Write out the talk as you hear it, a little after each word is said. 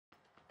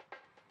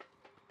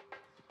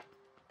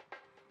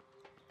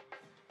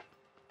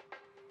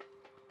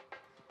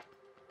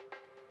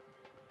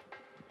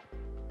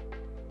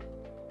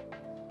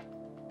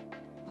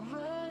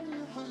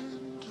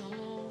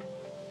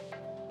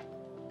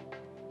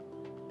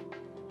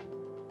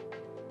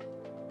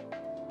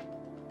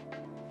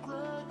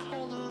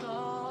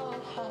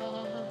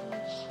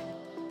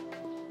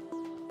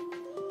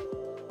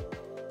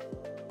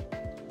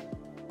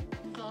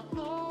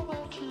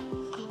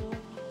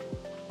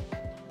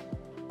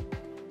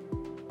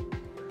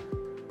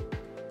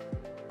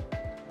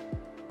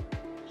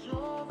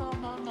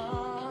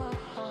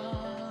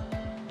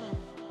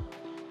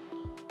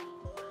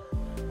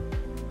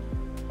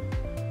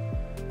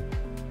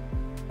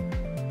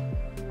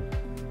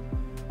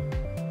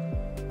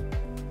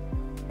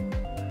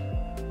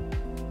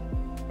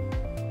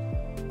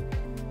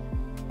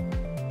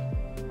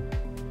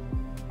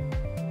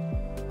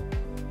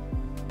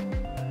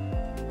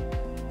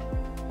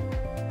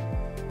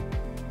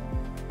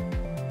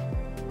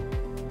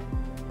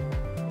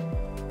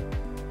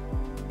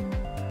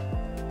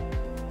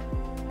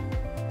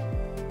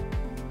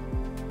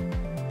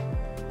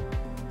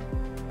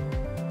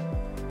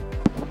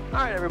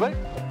Alright everybody,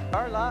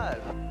 are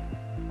live.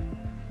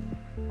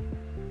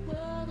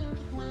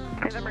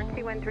 November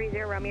 2130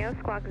 Romeo,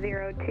 squawk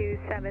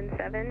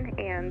 0277,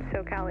 and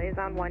SoCal is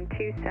on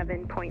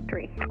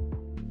 127.3.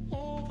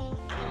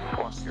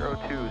 Squawk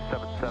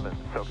 0277,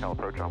 SoCal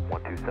approach on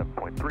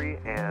 127.3,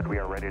 and we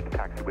are ready to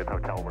taxi with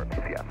hotel room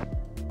CF.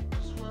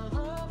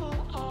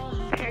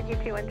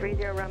 KCRQ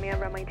 2130 Romeo,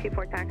 runway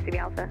 24 taxi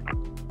via Alpha.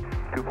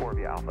 24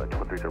 via Alpha,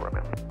 2130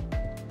 Romeo.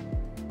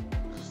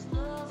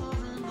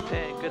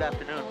 Hey, good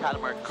afternoon,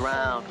 Palomar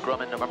ground,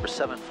 Grumman, November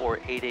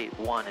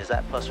 74881. Is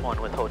that +1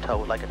 with hotel,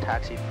 would like a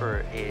taxi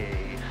for a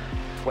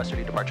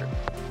westerly departure.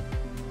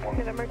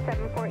 November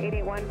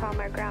 74881,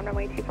 Palomar ground,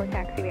 runway 24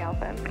 taxi via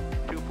Alpha.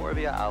 24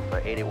 via Alpha,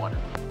 881.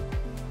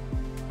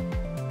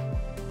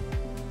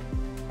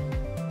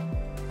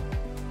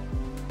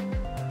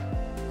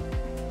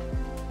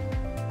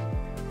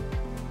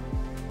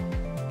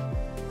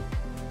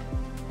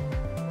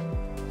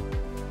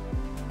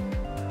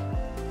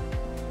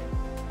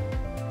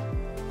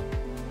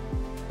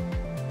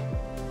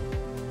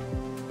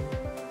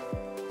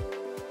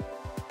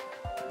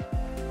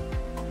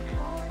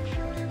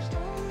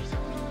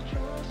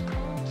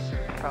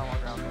 Palomar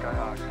ground,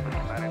 Skyhawk,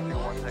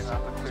 921, take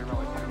off and clear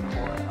runway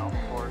 24,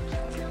 Alpha 4.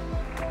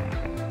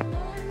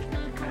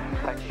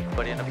 Taxi,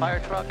 buddy in the fire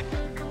truck.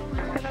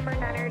 November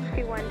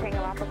 921,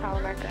 Tango Alpha,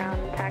 Palomar ground,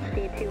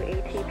 taxi to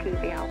ATP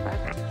via Alpha.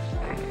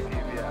 ATP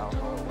via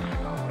Alpha,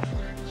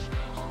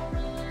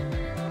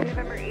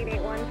 November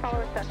 881,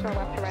 follow Cessna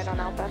left to right on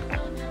Alpha.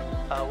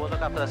 We'll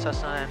look out for the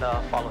Cessna and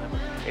follow him,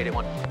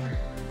 881.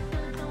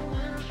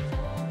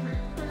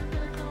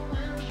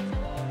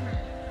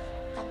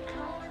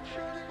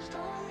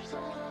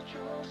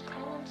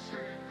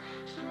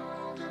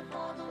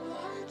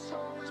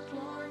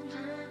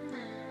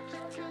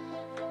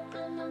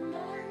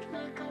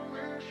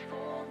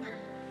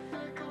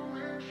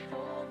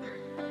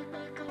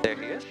 There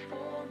he is.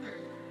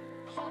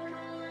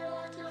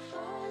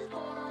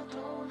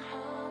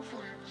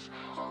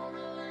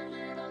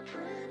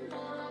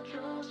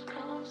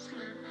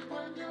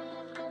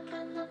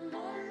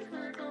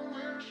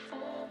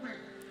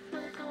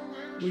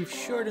 We've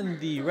shortened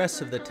the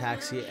rest of the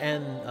taxi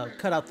and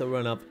cut out the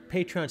run-up.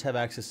 Patrons have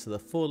access to the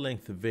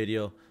full-length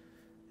video.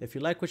 If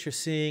you like what you're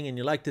seeing and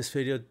you like this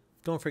video,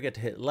 don't forget to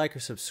hit like or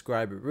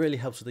subscribe. It really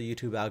helps with the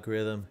YouTube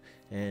algorithm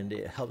and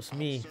it helps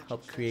me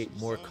help create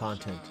more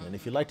content. And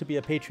if you'd like to be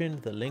a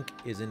patron, the link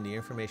is in the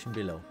information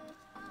below.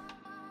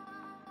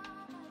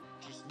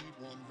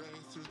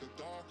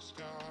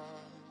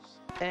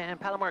 And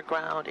Palomar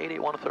ground,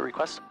 881 with a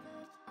request.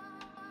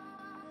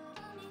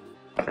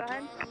 Go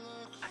ahead.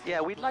 Yeah,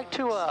 we'd like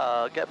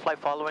to get flight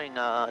following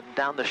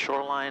down the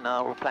shoreline.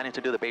 We're planning to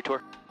do the bay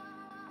tour.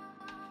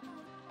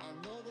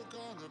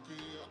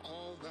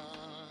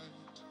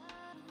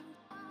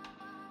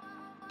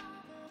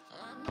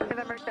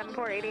 November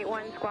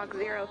 74881, squawk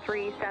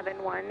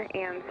 0371,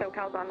 and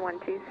SoCal's on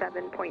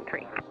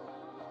 127.3.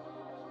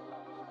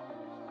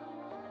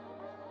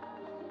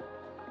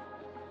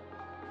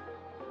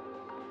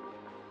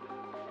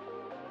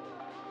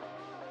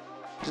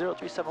 Zero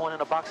 0371 in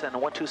the box and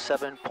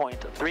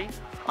 127.3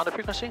 on the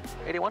frequency,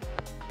 81.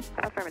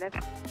 Affirmative.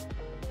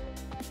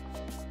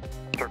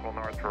 Circle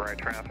north for right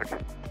traffic.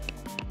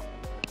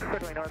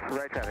 Circling north for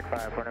right traffic,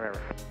 5 for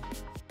November.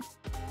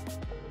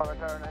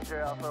 Palomar Tower 90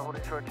 Alpha,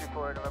 holding short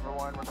 24, November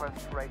 1,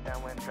 request right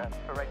downwind traffic,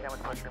 or right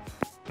downwind departure.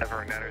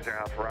 November 90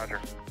 Alpha, roger.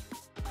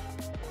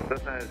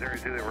 Cessna 0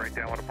 Zulu, right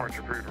downwind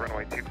departure approved,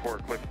 runway 24,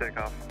 cliff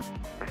takeoff.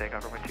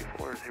 Takeoff runway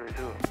 24, 0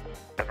 Zulu.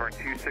 November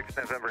 26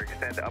 November,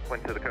 extend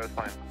upwind to the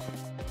coastline.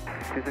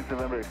 26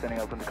 November, extending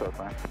upwind to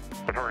coastline.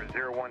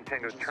 November 01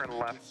 Tango, turn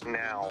left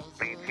now,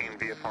 maintain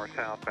VFR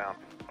southbound.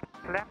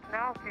 Left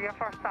now,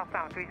 VFR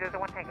southbound,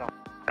 301 Tango.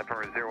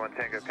 November 01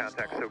 Tango,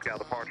 contact SoCal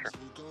departure.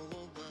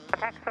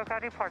 Contact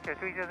SoCal departure,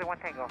 301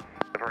 Tango.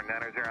 November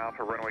 90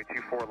 Alpha, runway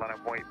 24, line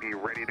up white, be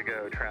ready to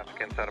go,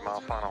 traffic inside a mile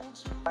final.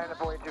 Line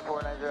up white,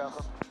 24, 90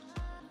 Alpha.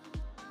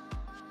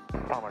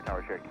 Palomar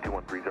Tower, Cherokee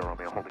 2130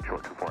 Romeo, holding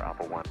short 24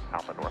 Alpha 1,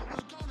 Alpha North.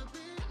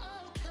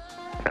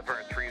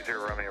 November 30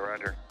 Romeo,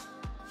 roger.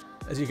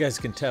 As you guys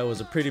can tell, it was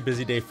a pretty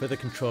busy day for the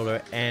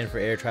controller and for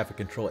air traffic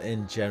control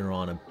in general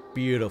on a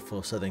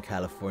beautiful Southern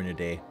California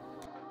day.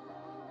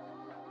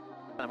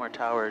 Palomar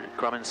Tower,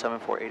 Grumman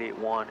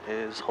 74881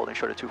 is holding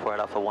short of 24 at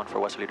Alpha 1 for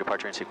westerly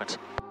departure in sequence.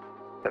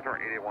 November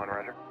 881,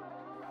 roger.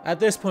 At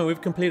this point,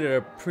 we've completed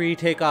a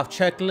pre-takeoff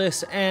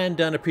checklist and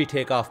done a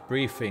pre-takeoff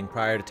briefing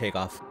prior to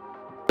takeoff.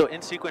 So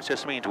in sequence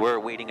just means we're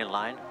waiting in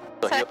line.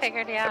 So I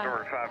figured, yeah.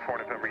 November 54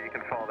 November, you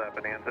can follow that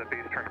Bonanza,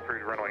 base turn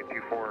approved, runway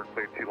 24,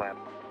 clear to land.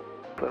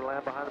 Clear to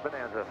land behind the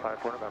Bonanza,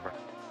 54 November.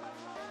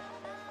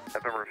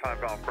 November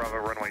 5 Golf Bravo,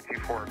 runway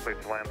 24, clear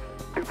to land.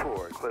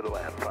 24, clear to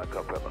land, 5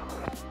 Golf Bravo.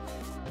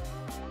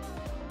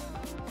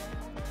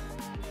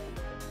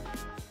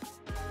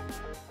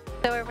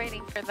 So we're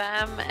waiting for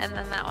them and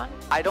then that one?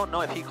 I don't know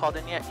if he called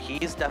in yet.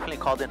 He's definitely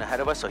called in ahead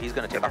of us, so he's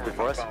going to take off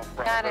before us.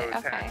 Got it,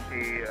 okay.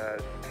 Taxi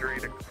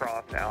straight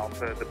across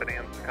Alpha. The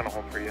Bonanza's going to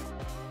hold for you.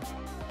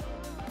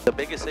 The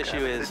biggest issue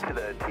is to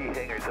the T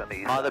hangars on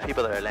the east all the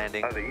people that are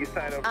landing. the east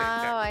side,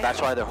 okay.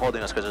 That's why they're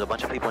holding us, because there's a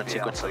bunch of people in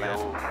sequence to land.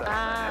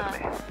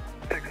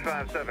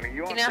 657,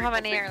 You know how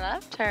many are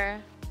left, or?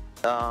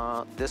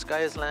 This guy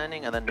is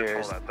landing, and then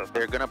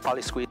they're gonna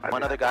probably squeeze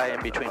one other guy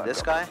in between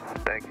this guy.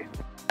 Thank you.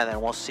 And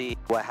then we'll see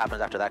what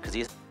happens after that, because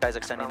these guys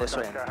extending this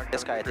way, and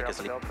this guy I think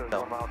is leaving.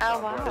 So Oh,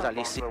 wow. there's at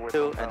least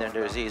two, and then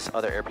there's these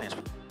other airplanes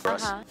for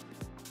us.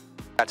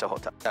 That's a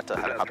hotel. That's a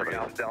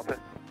helicopter. Delta.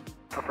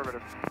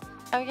 Affirmative.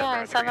 Oh, yeah,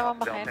 I saw the one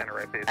behind.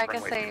 I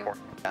guess they...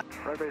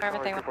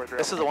 Wherever they went.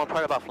 This is the one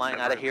part about flying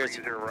out of here is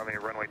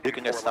you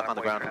can get stuck on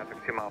the ground.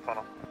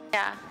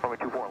 Yeah. Runway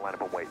 24, line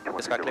up and wait.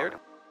 This got cleared?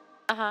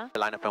 Uh-huh.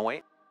 Line up and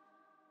wait.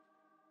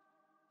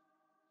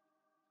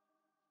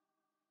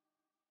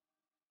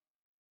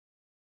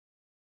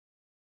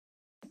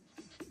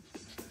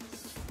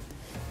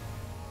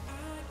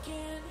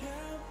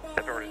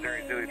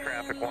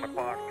 Traffic 1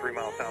 o'clock, 3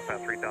 miles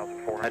southbound,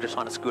 3,400. I just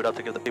want to scoot up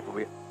to give the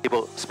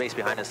people space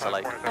behind us to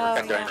like Oh,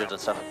 check their yeah. engines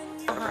and stuff.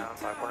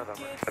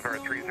 FR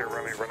 30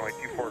 runway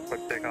 24,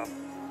 quick takeoff.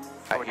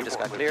 Alright, you just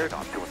got cleared.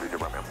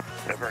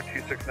 FR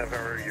 26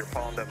 November, you're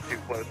following them too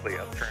closely.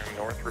 Yes, turning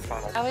north through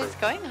final. Oh, he's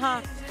going,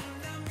 huh?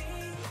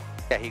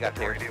 Yeah, he got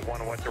cleared.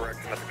 81, what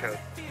direction of the coast?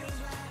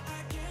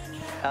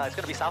 It's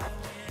gonna be south.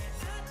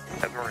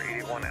 FR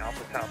 81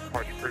 Alpha South,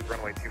 departure approved,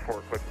 runway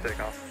 24, quick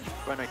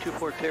takeoff. Runway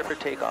 24 clear for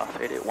takeoff,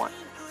 881.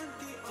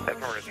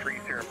 FR 3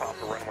 Sierra Papa,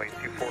 runway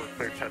 24,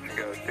 clear touch and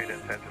go, state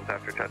intentions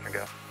after touch and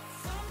go.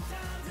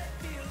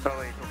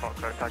 Runway 24,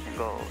 clear touch and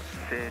go,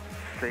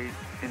 stay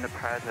in the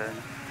present,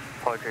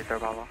 apologize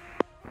Sierra Papa.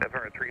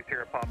 FR 3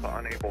 Sierra Papa,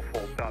 unable,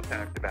 full stop,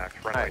 back to back,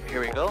 runway Alright,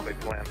 here we 24, go. clear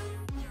to land.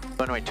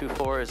 Runway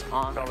 24 is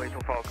on Runway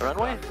 24, clear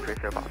runway. 3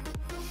 Sierra Papa.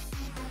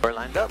 We're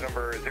lined up.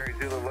 November Zeri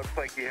Zulu, looks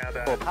like you had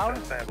Full power.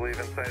 I believe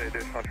inside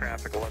additional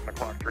traffic, 11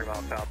 o'clock, 3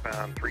 miles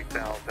southbound,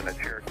 3,000 at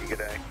Cherokee, good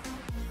day.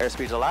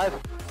 Airspeed's alive.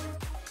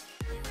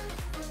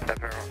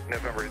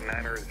 November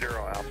 90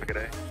 Alpha, good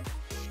day.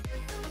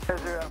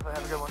 0 Alpha,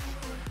 have a good one.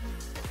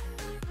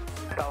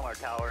 Palomar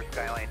Tower,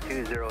 Skyline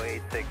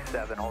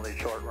 20867, holding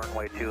short,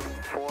 runway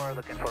 24,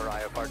 looking for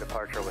IFR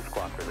departure with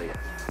squawk release.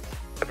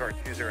 FR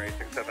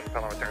 20867,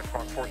 Palomar Tower,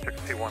 squawk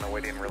 4621,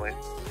 awaiting release.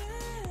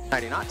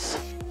 90 knots.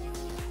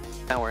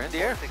 And we're in the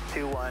air.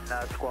 621,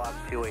 squawk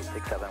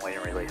 2867,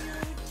 waiting release.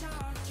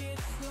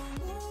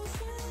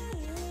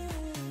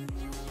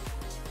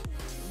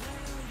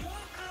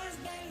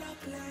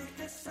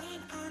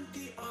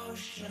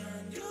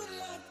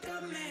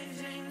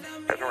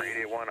 FR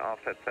 881,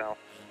 offset south.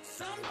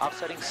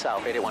 Offsetting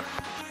south, 881.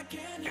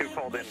 2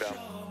 called inbound.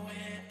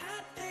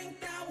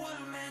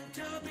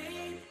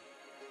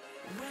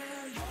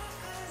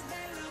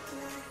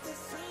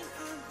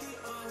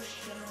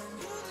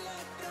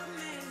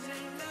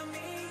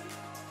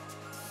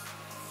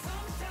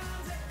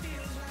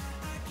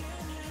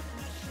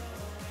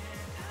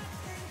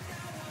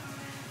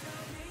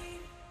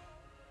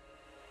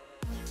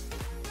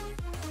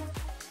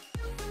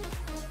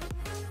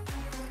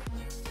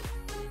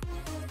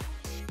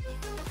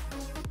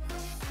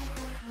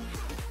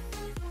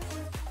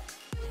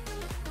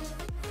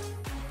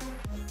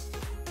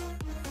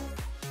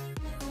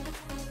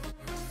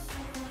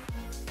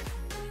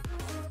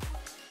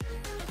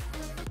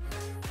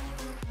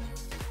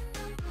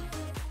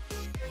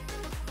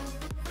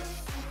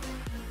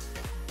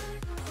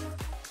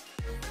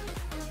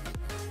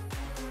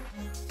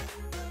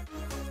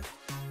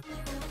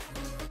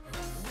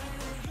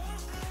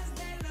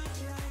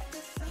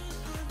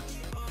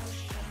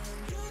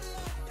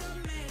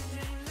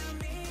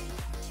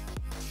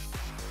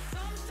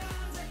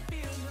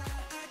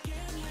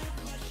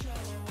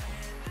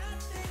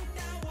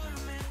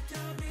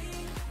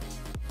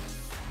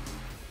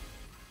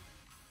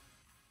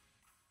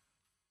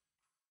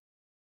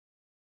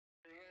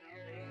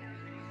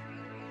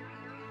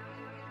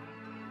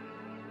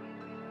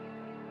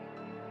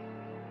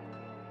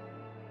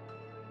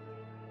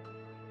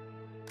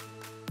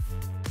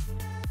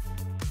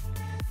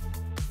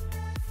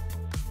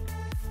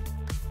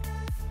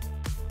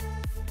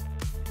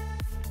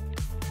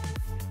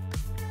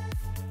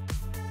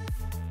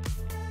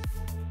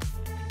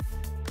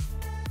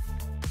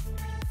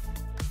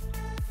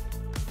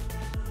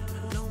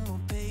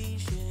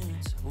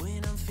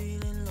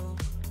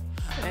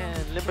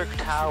 Limburg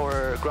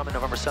Tower, Grumman,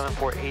 November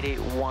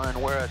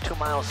 74881. We're 2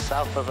 miles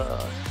south of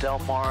Del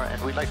Mar, and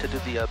we'd like to do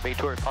the Bay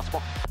Tour if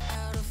possible.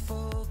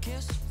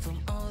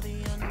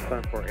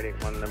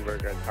 74881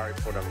 Limburg, car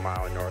report a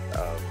mile north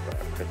of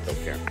Crystal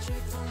Pier.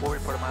 We'll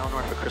report a mile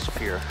north of Crystal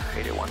Pier,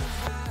 881.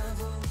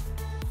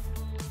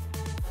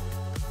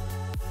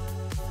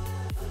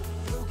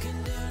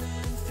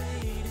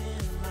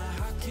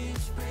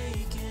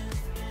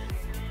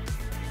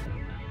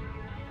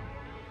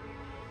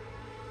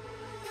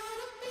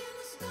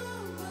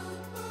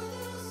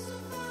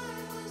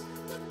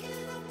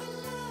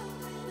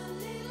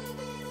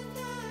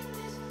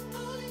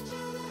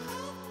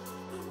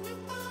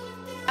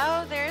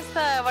 Oh, there's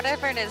the,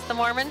 whatever it is, the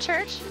Mormon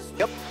church?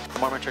 Yep, the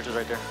Mormon church is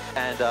right there.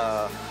 And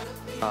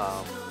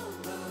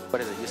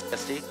What is it,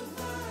 USD?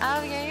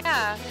 Oh,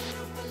 yeah.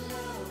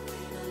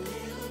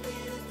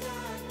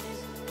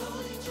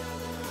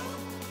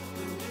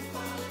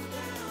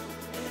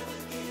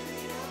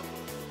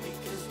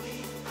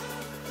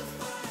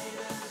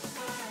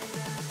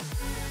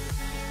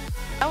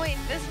 Oh wait,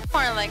 this is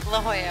more like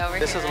La Jolla over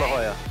this here. This is La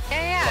Jolla.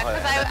 Yeah,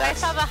 because I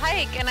saw the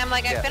hike and I'm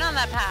like, I've been on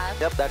that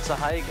path. Yep, that's the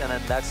hike and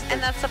then that's the...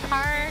 And that's the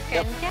park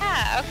and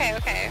yeah,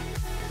 okay.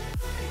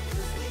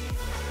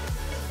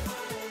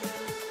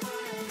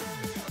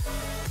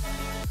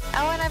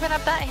 Oh, and I've been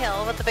up that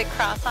hill with the big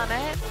cross on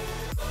it.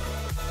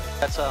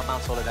 That's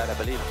Mount Soledad, I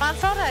believe. Mount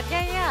Soledad,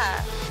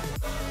 yeah.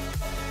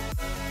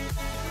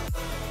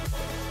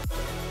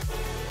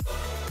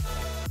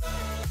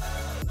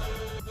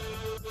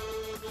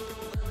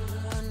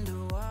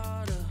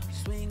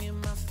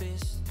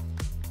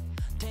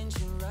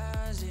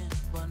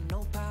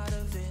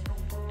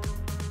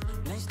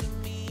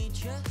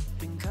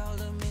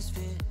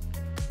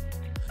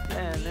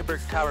 And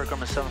Lindbergh Tower,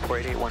 Grumman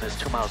 74881 is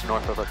 2 miles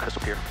north of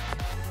Crystal Pier.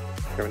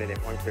 Grumman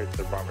 881 cleared to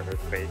the Bravo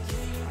airspace,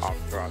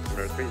 officer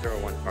altimeter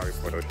 301, car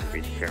report Ocean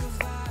Beach Pier.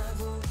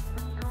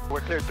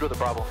 We're cleared through the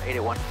Bravo,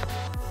 881.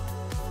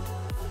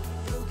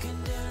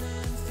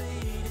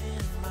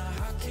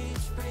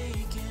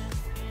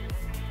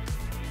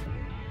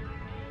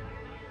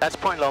 That's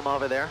Point Loma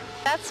over there.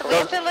 We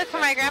have to look for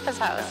my grandpa's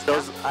house.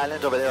 Those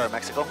islands over there are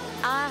Mexico.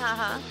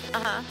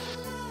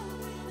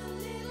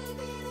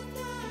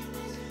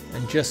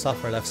 And just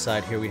off our left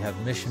side here we have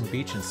Mission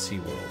Beach and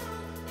SeaWorld.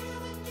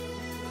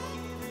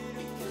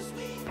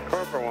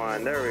 Corporate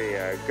 1, there we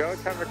go.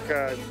 Traffic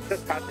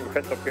just passing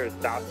Crystal Pier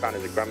southbound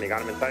is a Grumman. You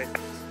got him in sight?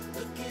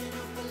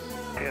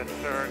 Yes,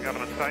 sir. Got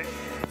him in sight.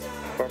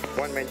 Corporate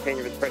 1, maintain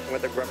your expression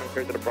with the Grumman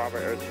clear to the Bravo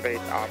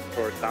airspace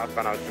offshore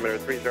southbound altimeter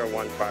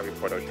 3015,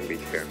 report Ocean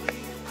Beach Pier.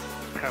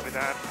 Copy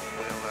that.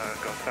 We'll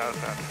go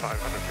south at 500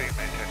 feet,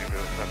 maintaining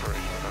visual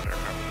separation with other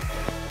aircraft.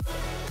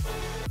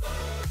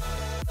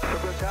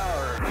 Lindbergh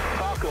Tower,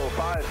 Falco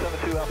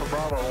 572 Alpha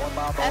Bravo, 1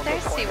 mile north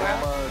there's of Point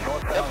SeaWorld. Loma,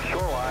 northbound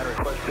shoreline,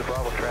 request to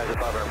Bravo transit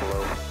 500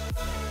 below.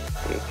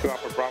 2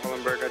 Alpha Bravo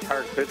Lindbergh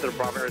Tower clear to the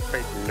Bravo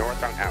airspace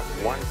northbound at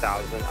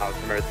 1000,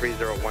 altimeter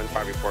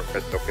 3015, report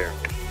Crystal Pier.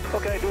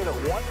 Okay, doing it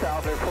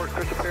 1000, report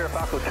Crystal Pier,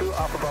 Falco 2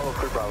 Alpha Bravo,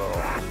 clear Bravo.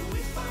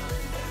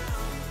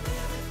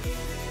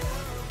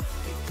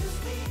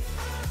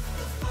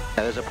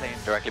 Yeah, there's a plane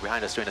directly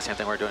behind us doing the same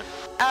thing we're doing.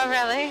 Oh,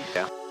 really?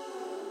 Yeah.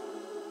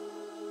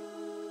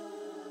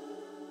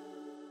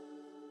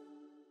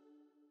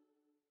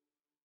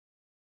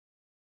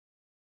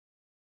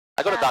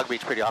 I go to Dog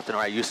Beach pretty often, or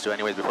I used to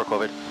anyways before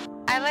COVID.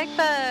 I like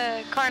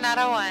the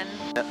Coronado one.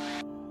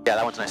 Yeah,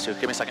 that one's nice too.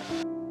 Give me a second.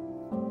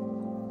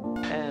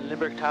 And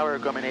Lindbergh Tower,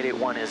 Grumman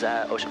 881 is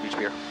at Ocean Beach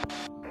Pier.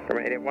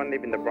 Grumman 881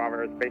 leaving the Bravo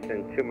airspace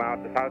in 2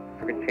 miles to south.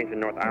 Frequency change to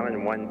North Island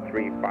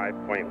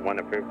 135.1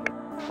 approved.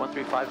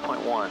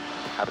 135.1.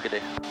 Have a good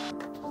day.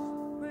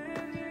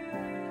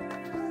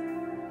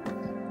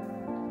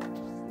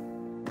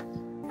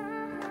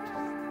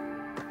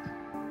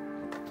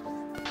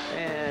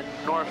 And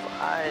North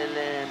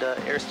Island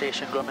Air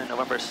Station, Grumman,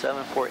 November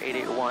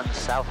 74881,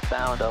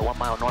 southbound, 1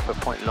 mile north of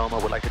Point Loma.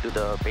 Would like to do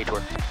the bay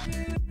tour.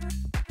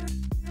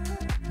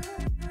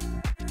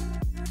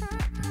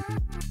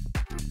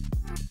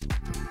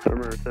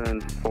 November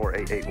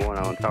 74881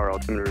 on tower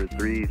altimeter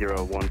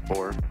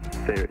 3014.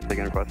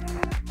 Second request.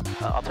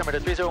 Altimeter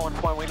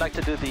 3014, we'd like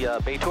to do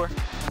the bay tour.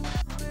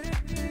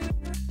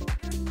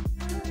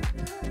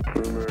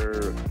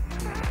 November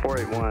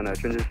 481,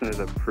 transition is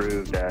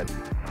approved at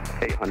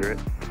 800.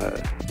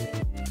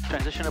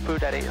 Transition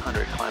approved at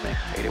 800, climbing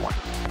 81.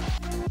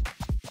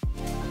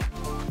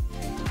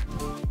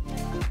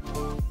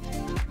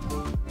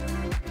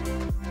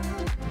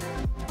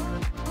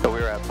 So we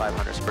were at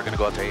 500, so we're going to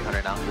go up to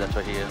 800 now. That's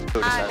what he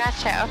approved us at.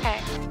 Gotcha,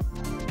 okay.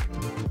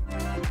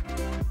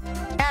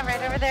 Yeah,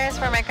 right over there is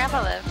where my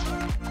grandpa lived.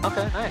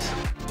 Okay, nice.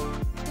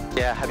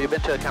 Yeah, have you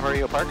been to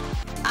Camarillo Park?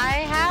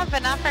 I have,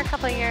 but not for a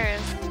couple of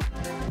years.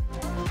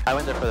 I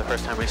went there for the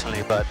first time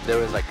recently, but there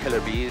was like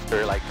killer bees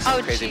or like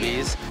some crazy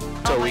bees.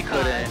 So we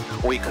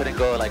couldn't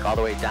go like all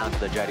the way down to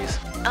the jetties.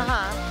 You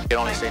could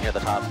only stay near the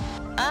top.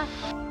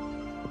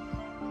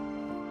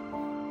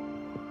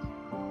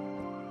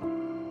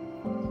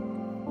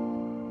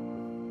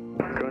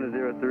 Going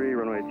to 03,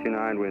 runway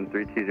 29, wind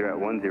 320 at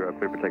 10,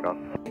 clear for takeoff.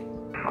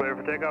 Clear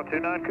for takeoff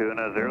 29,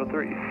 Kuna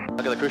 03.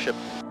 Look at the cruise ship.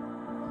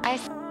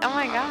 Oh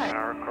my god.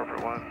 Tower,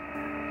 corporate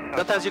 1.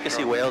 Sometimes you can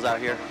see whales out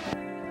here.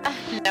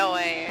 No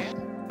way.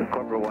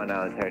 Corporate 1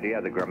 out there, do you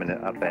have the Grumman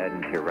up ahead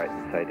and to your right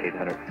side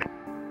 800?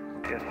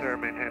 Yes, sir.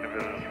 Maintain a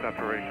visual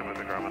separation with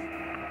the Grumman.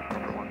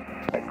 Corporate 1.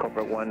 Right,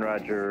 Corporate 1,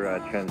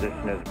 roger.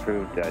 Transition is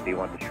approved. Do you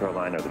want the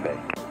shoreline or the bay?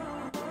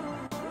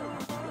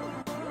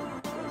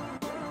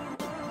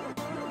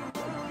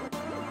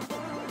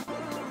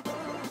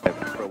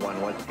 Corporate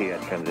 1, what's the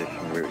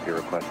transition you're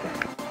requesting?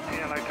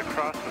 Yeah, I'd like to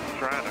cross the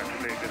Strand,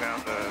 actually, go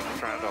down the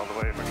Strand all the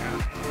way if I can.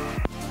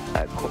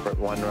 Corporate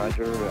 1,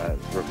 roger.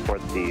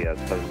 Report the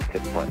southern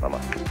tip Point Loma.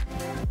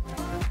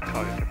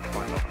 Call you tip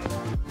Point Loma.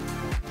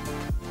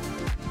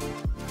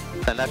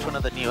 And that's one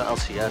of the new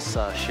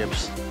LCS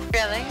ships.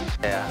 Really?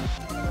 Yeah.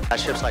 That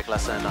ship's like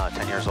less than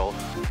 10 years old.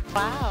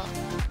 Wow.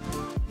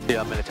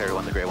 The military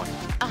one, the gray one.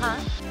 Uh-huh.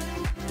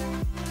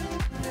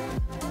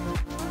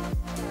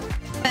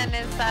 Then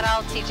is that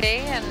all TJ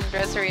and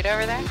Rosarito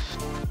over there?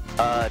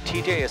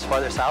 TJ is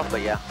farther south,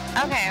 but yeah.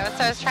 Okay,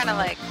 so I was trying to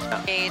like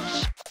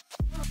gauge.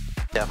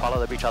 Yeah, follow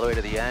the beach all the way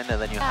to the end,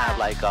 and then you have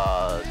like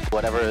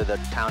whatever the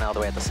town all the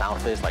way at the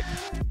south is, like,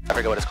 I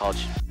forget what it's called.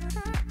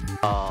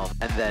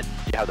 And then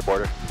you have the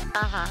border.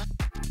 Uh-huh.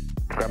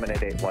 Grumman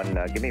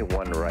 881, give me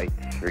one right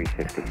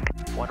 360.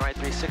 One right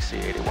 360,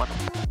 81.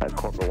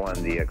 Corporal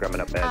 1, the Grumman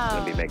up edge is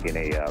going to be making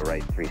a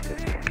right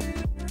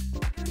 360.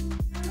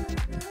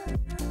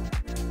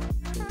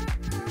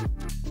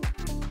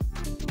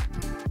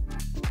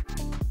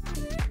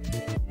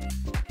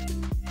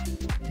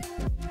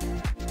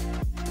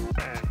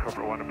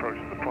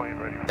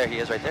 There he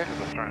is right there.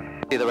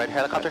 See the red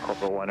helicopter?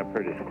 Corporal 1,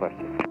 approaches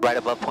question. Right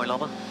above Point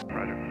Loma.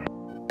 Roger.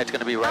 It's going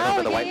to be right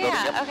over the white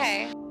building. Yep.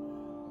 Okay.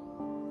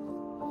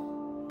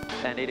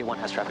 And 81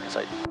 has traffic in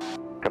sight.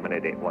 Coming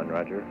at 81,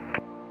 roger.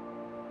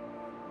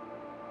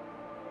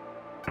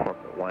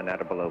 Corporate 1,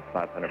 out of below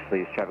 500,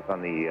 please. Traffic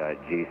on the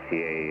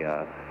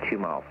GCA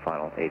 2-mile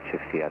final,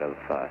 860 out of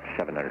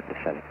 700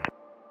 descending.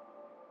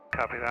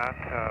 Copy that.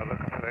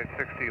 Looking for the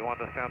 860. You want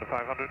us down to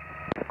 500?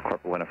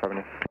 Corporate 1,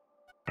 affirmative.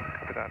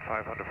 Copy that.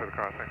 500 for the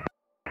crossing.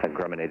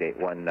 Grumman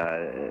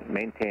 881,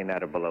 maintain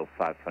out of below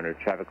 500.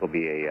 Traffic will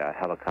be a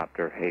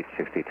helicopter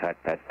 860 type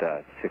at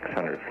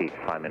 600 feet,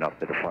 climbing off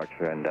the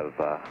departure end of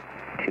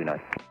 29.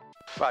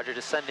 Roger,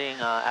 descending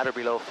at or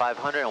below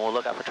 500, and we'll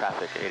look out for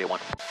traffic, 81.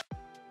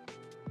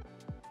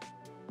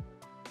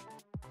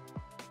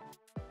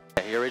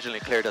 Yeah, he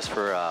originally cleared us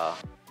for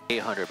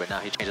 800, but now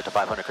he changed it to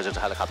 500 because there's a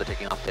helicopter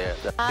taking off the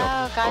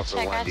Oh, gotcha,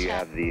 gotcha. Do you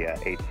have the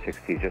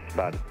 860 just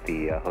about at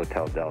the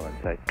Hotel Del in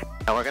sight?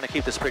 And we're going to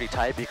keep this pretty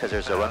tight because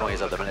there's the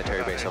runways of the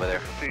military base over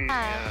there.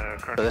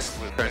 So this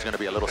turn's going to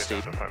be a little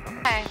steep.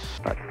 Okay.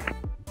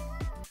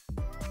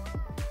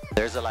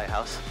 There's the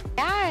lighthouse.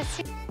 Yeah, I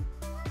see.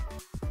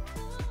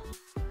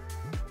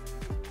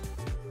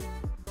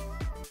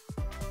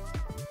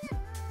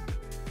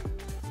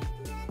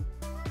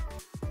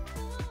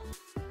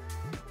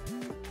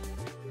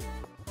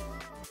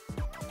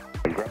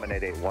 Grumman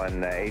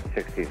 881,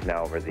 860 is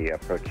now over the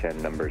approach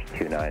end, numbers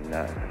 29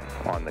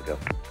 on the go.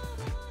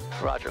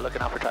 Roger,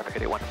 looking out for traffic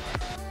at 81.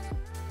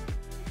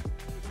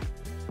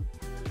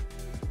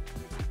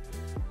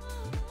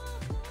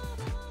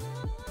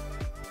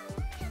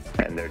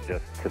 And they're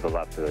just to the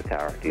left of the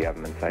tower. Do you have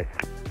them in sight?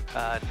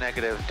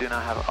 Negative, do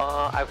not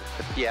have,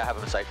 yeah, I have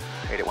them in sight,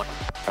 81.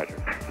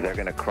 Roger. They're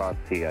going to cross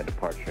the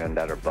departure end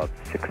at or above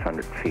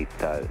 600 feet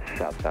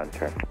southbound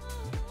turn.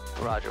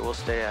 Roger, we'll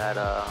stay at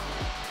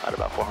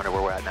about 400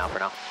 where we're at now for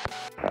now.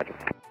 Roger.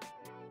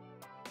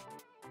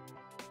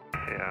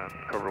 Yeah,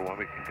 cover 1,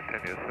 we can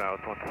continue south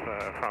once from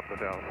the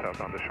Del, south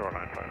on the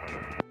shoreline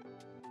 500.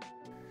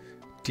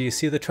 Do you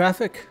see the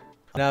traffic?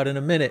 Out in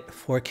a minute,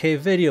 4K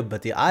video,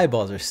 but the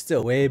eyeballs are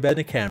still way better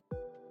than the camera.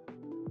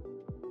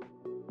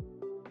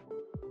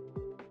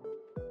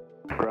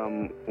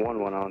 From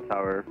 1-1 on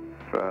tower,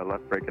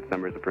 left brake, its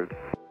numbers approved.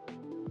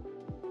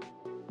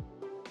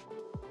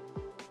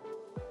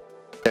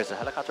 There's a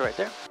helicopter right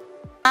there.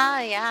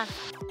 Ah, yeah.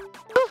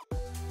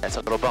 It's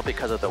a little bumpy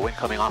because of the wind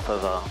coming off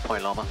of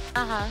Point Loma.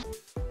 Uh-huh.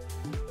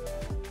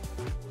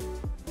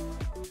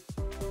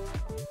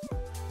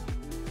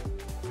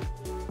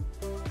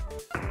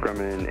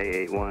 Grumman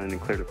AA-81,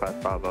 clear to class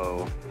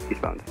Bravo,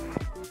 eastbound.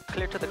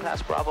 Clear to the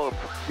class Bravo,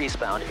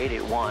 eastbound,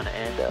 881,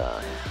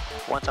 and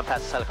once I'm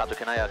past this helicopter,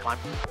 can I climb?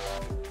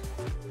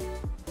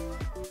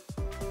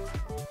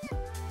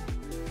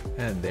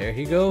 And there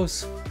he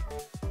goes.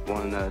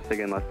 One SIG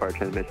and left bar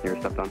transmission, you're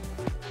stepped on.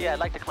 Yeah, I'd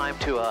like to climb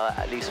to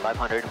at least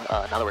 500,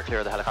 now that we're clear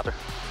of the helicopter.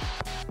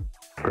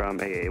 Grum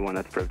AA-1,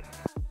 that's approved.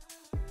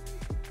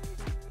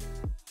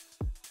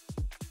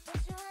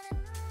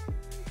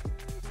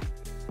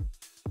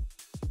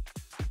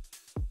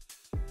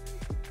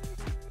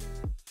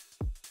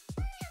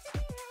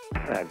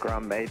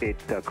 Grum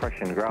 88,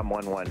 correction, Grum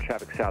 11,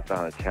 traffic south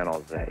on the channel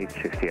is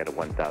 860 out of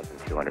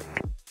 1,200.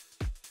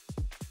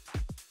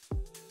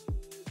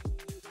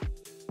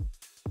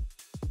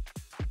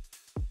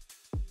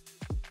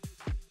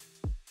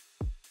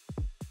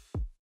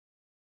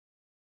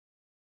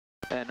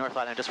 And North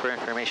Island, just for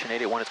information,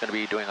 81 is going to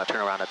be doing a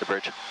turnaround at the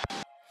bridge.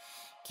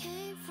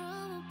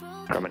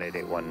 Grumman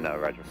 881,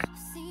 roger.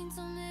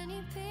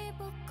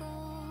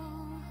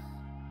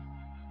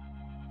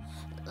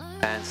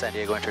 And San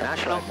Diego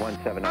International.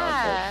 17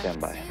 on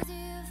standby.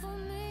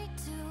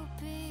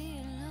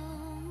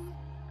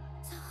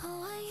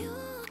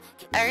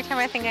 Every time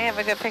I think I have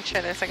a good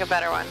picture, there's like a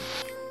better one.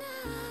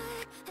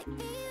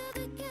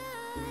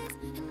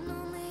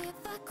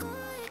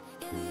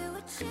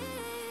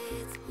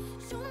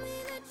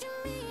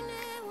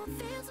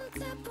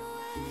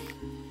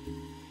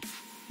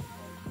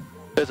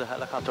 There's a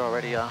helicopter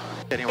already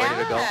getting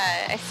ready to go.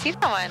 Yeah, I see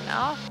that one.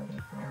 Oh.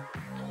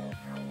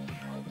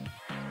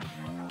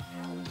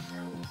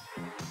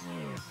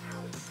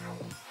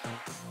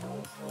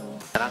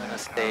 And I'm going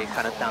to stay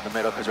kind of down the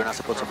middle because we're not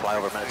supposed to fly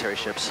over military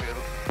ships.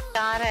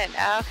 Got it.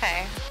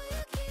 Okay.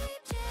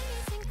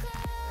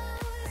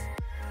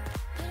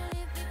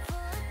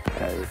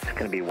 It's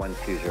going to be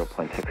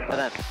 120.65. And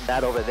then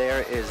that over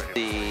there is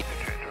the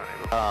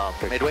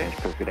Midway.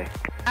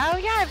 Oh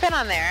yeah, I've been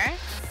on there.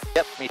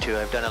 Yep, me too.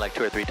 I've done it like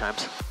 2 or 3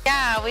 times.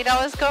 Yeah, we'd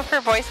always go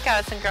for Boy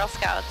Scouts and Girl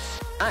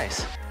Scouts.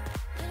 Nice.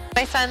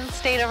 My son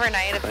stayed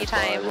overnight a few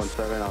times.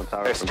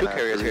 There's 2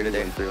 carriers here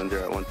today.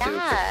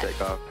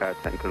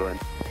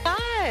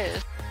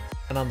 Gosh.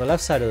 And on the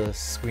left side of the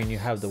screen, you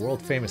have the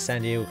world famous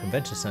San Diego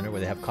Convention Center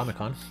where they have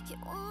Comic-Con.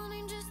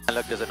 And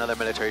look, there's another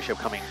military ship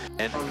coming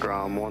in.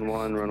 Grom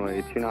 11,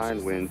 runway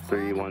 29, wind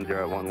 310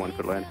 at 11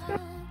 for land.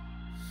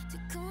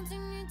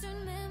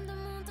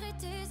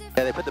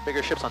 Yeah, they put the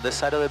bigger ships on this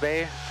side of the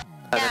bay,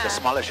 and then the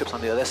smaller ships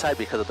on the other side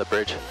because of the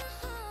bridge.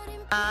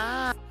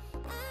 Ah.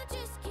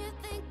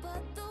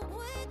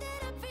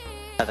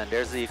 And then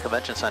there's the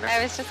convention center.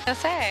 I was just gonna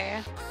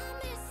say.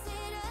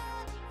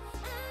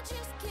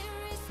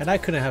 And I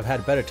couldn't have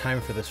had better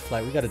time for this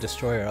flight. We got a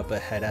destroyer up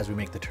ahead as we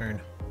make the turn.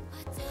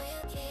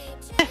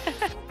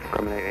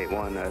 Grumman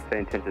 881, same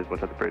intentions,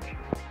 what's at the bridge?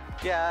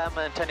 Yeah, I'm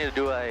intending to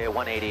do a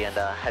 180 and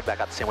head back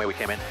out the same way we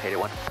came in,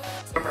 81.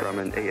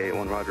 Grumman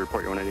 881, roger,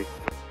 report your 180.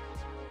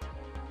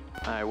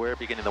 Alright, we're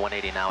beginning the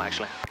 180 now,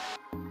 actually.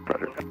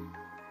 Roger.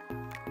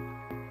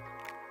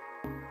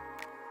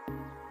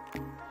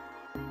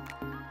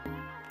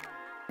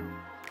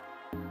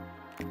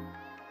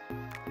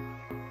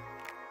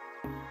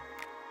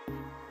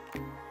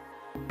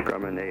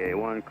 Grumman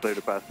 881, clear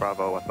to pass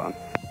Bravo, westbound.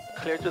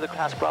 Clear to the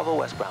class Bravo,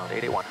 westbound,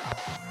 881.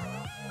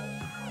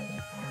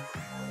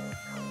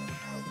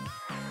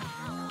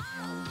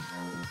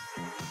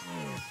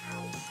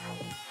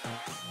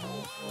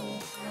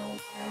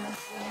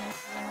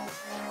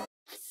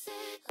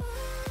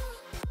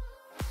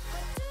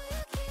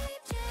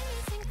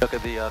 Look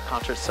at the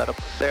concert setup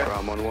there.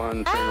 Rom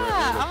 11,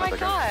 oh my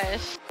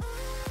gosh.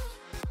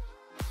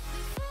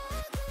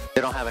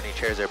 They don't have any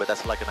chairs there, but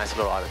that's like a nice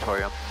little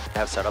auditorium they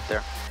have set up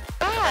there.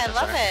 Oh, I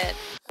love it.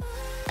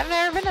 I've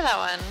never been to that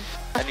one.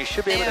 And you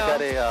should be able to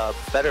get a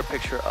better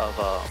picture of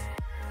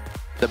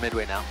the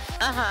Midway now.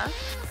 Uh-huh.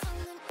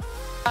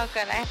 Oh,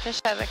 good. I have to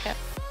show the camera.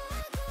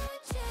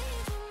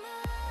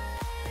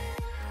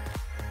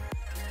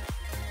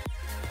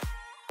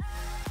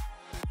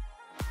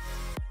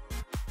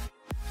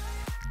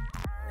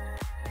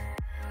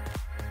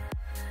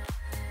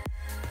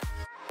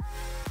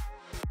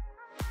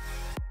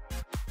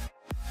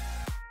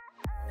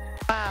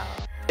 Wow.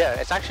 Yeah,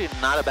 it's actually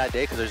not a bad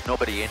day because there's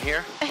nobody in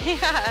here.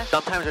 Yeah.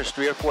 Sometimes there's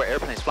 3 or 4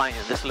 airplanes flying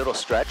in this little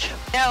stretch.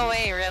 No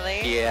way,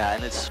 really? Yeah,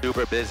 and it's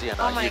super busy and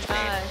oh my huge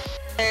gosh.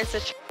 There's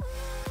a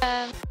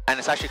and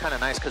it's actually kind of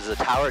nice because the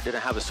tower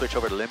didn't have a switch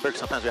over to Lindbergh.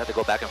 Sometimes we have to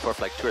go back and forth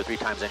like 2 or 3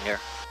 times in here.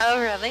 Oh,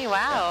 really?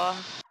 Wow.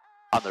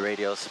 Yeah. On the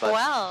radios. But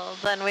well,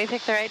 then we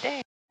picked the right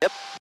day. Yep.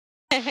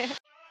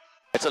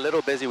 It's a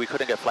little busy. We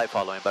couldn't get flight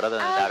following, but other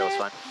than that, it was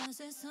fun.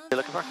 You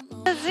looking for?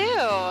 The zoo.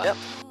 Yep.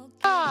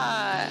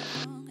 Ah.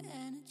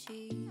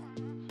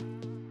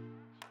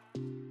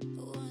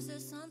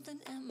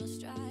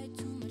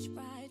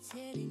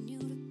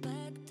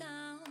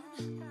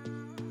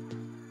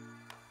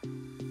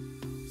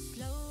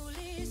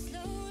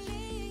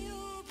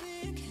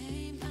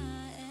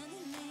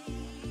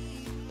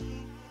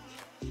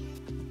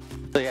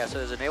 So yeah, so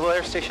there's a Naval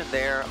Air Station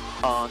there.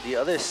 On the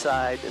other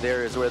side,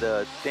 there is where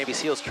the Navy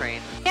SEALs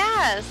train.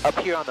 Yes. Up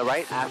here on the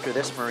right, after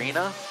this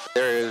marina,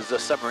 there is a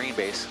submarine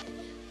base.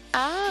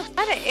 Ah,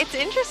 it's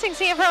interesting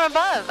seeing it from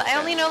above. I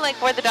only know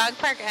like where the dog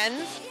park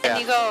ends, and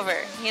you go over,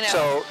 you know.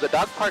 So the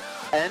dog park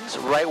ends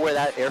right where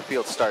that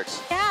airfield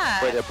starts.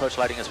 Yeah. Where the approach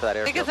lighting is for that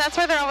airfield. Because that's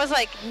where they're always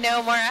like,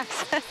 no more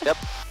access. Yep.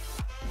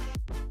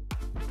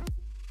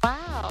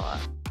 Wow.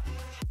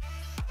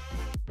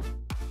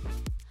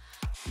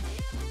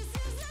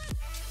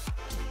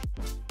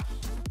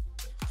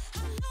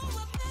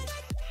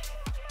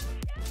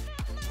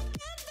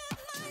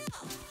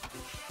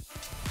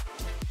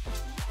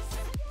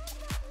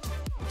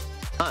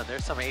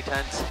 There's some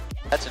A-10s.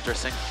 That's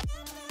interesting.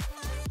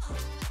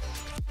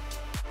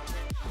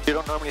 You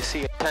don't normally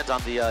see A-10s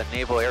on the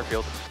naval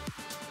airfield.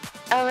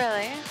 Oh,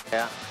 really?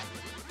 Yeah.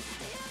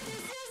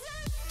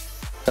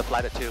 The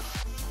flight of 2.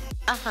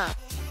 Uh-huh.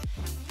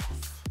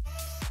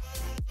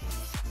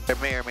 There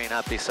may or may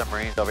not be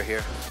submarines over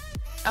here.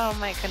 Oh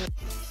my goodness.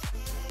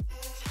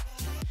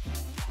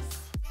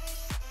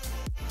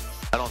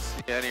 I don't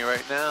see any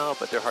right now,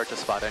 but they're hard to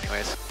spot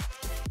anyways.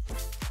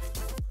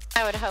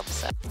 I would hope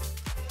so.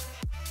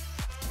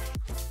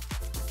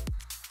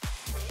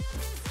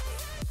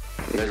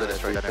 There's a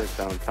destroyer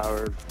down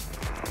tower.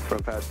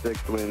 From pad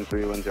 6, wind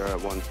 310 at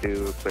 12,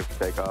 clear for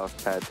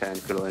takeoff. Pad 10,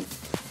 good wind.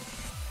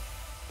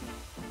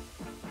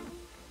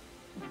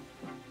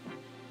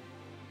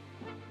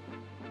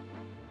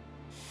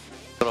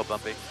 A little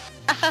bumpy.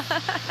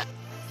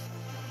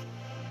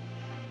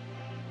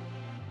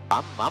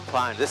 I'm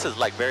fine. This is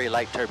like very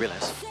light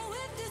turbulence.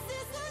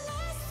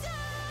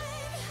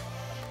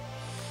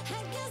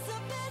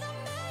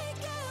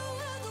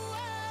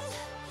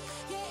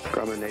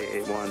 Grumman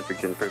 881,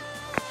 frequency approved.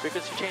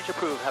 Frequency change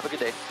approved. Have a good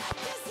day.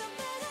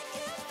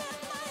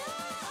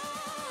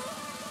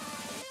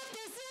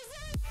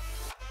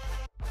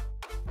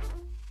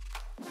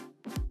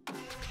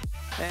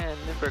 And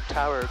Lindbergh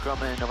Tower,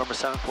 Grumman, November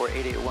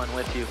 74881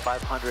 with you,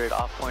 500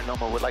 off point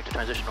Loma, would like to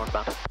transition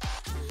northbound.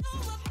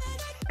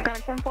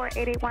 Grumman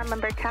 74881,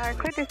 Lindbergh Tower,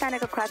 cleared through San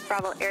Diego Class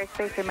Bravo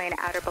airspace, remain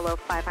at or below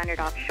 500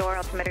 offshore,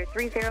 altimeter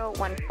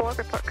 3014,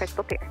 report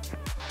Crystal Pier.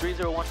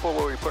 3014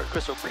 will report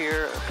Crystal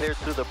Pier, cleared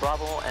through the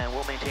Bravo, and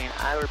will maintain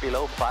at or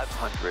below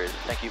 500.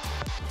 Thank you.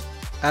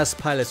 As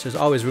pilots, there's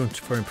always room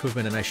for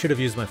improvement, and I should have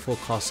used my full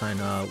call sign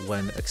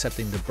when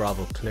accepting the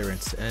Bravo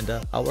clearance, and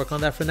I'll work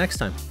on that for next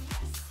time.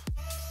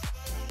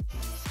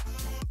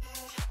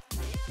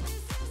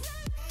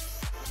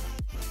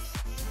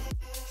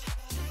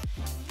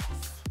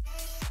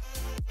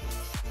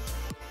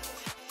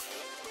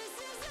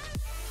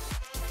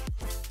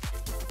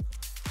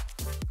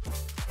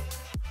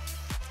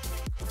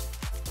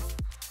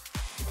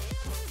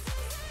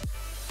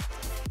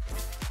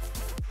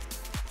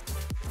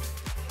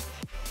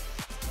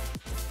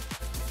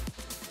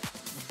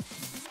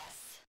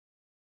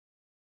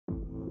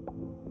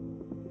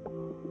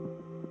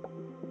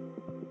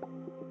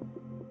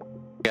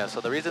 Yeah,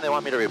 so the reason they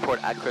want me to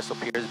report at Crystal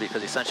Pier is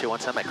because essentially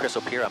once I'm at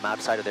Crystal Pier, I'm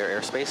outside of their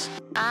airspace.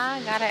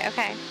 Ah, got it,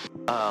 okay.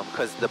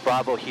 Because the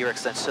Bravo here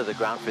extends to the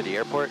ground for the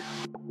airport.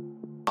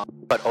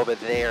 But over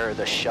there,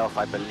 the shelf,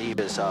 I believe,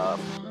 is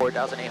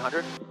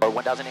 4,800, or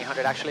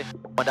 1,800 actually.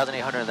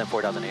 1,800 and then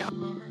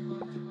 4,800.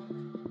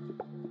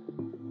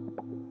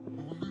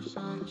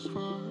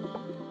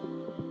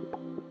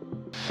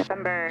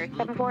 November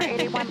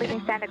 74881,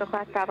 leaving San Diego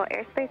Class Bravo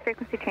airspace,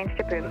 frequency changed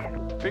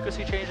approved.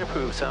 Frequency change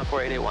approved,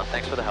 74881.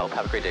 Thanks for the help.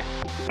 Have a great day.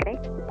 Good day.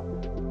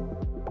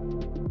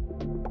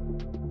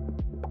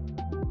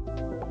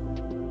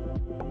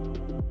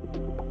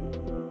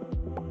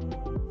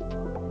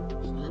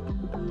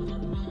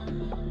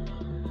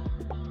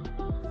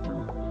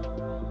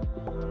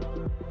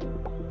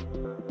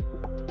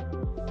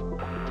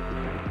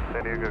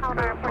 San Diego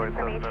Airport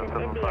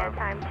information, India,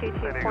 time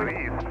 2249. San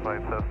Diego East,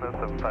 flight Cessna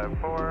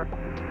 754,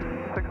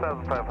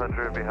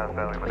 6,500 behind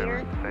Valley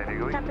Maneuver. San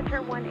Diego East. Temperature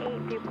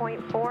 18, dew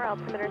point 4,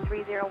 altimeter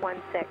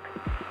 3016.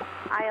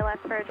 ILS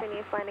Virgin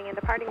East landing and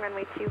departing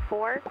runway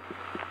 24.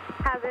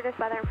 Hazardous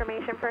weather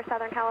information for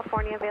Southern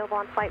California available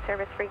on flight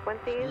service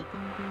frequencies.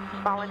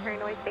 Voluntary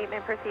noise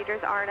statement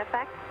procedures are in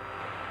effect.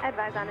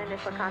 Advise on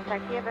initial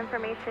contact. You have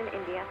information,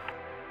 India.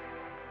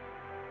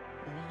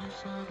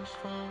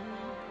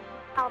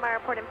 Palomar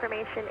Airport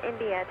information,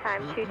 India,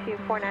 time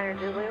 2249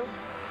 Zulu,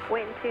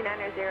 wind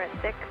 290 at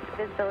 6,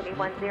 visibility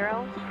 10,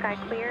 sky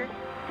clear,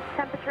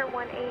 temperature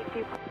 18,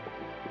 dew point.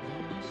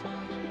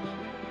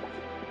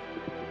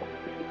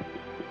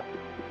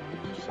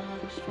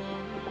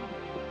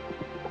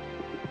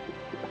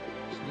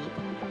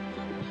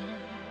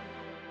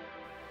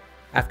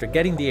 After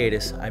getting the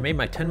ATIS, I made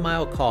my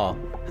 10-mile call.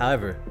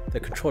 However,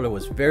 the controller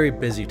was very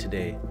busy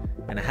today,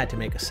 and I had to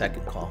make a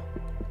second call.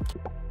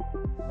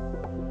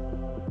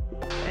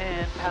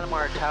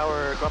 Palomar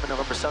Tower, Grumman,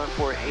 November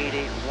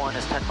 74881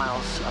 is 10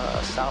 miles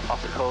south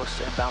off the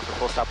coast and bound for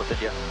full stop with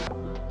India.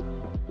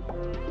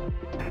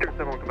 Spirit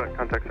 7, welcome back.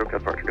 Contact SoCal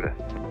departure. Good day.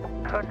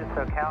 Code to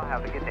SoCal,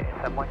 have a good day.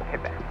 71,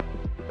 hit back.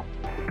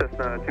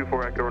 Cessna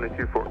 24 Echo, runway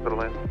 24, clear to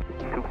land.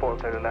 24,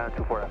 clear to land,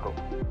 24 Echo.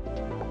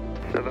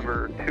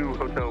 November 2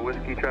 Hotel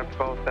Whiskey, traffic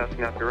calls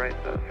passing out to your right.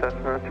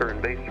 Cessna,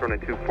 turn base, runway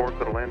 24,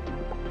 clear to land.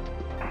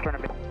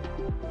 Turn base.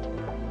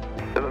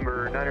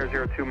 November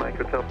 9002 Mike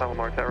Hotel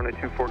Palomar Tower, runway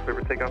 24, clear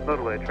for takeoff, no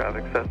delay,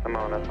 traffic, Cessna,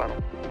 mile and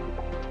final.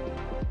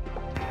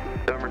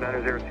 November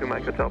 9002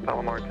 Mike Hotel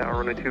Palomar Tower,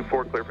 runway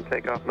 24, clear for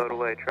takeoff, no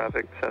delay,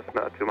 traffic,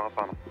 Cessna, 2 mile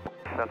final.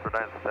 Cessna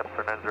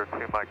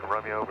 902 Mike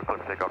Romeo, over clear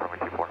for takeoff, runway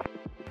 24.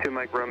 2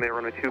 Mike Romeo,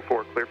 runway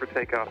 24, clear for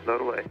takeoff, no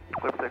delay.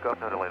 Clear for takeoff,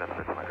 no delay, that's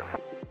 6 Mike Romeo.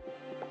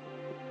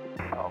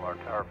 Palomar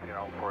Tower,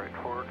 Phenom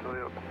 484,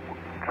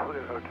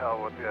 Juliet Hotel,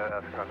 what's the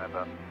ask on that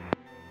then?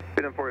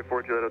 Phenom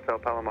 484, Juliet Hotel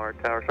Palomar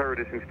Tower, start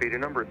reducing speed, your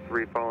number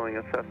 3 following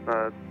a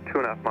Cessna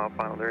 2.5 mile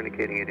final, they're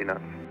indicating 80 knots.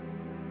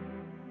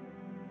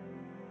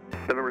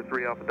 November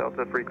 3 Alpha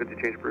Delta, frequency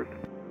change approved.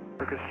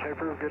 Frequency change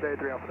approved, good day,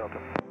 3 Alpha Delta.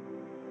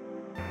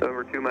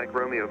 November 2 Mike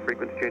Romeo,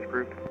 frequency change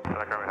approved.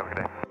 Mike Romeo, have a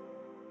good day.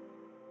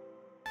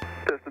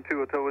 Cessna 2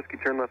 Hotel Whiskey,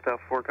 turn left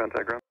Alpha 4,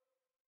 contact ground.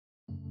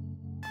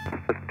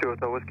 Cessna 2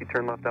 Hotel Whiskey,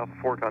 turn left Alpha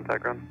 4,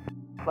 contact ground.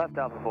 Left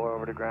Alpha 4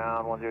 over to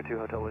ground, 102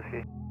 Hotel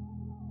Whiskey.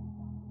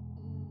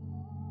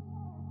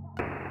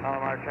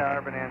 Palomar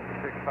Tower, Bonanza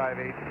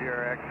 658,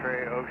 Sierra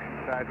X-ray,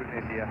 Oceanside with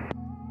India.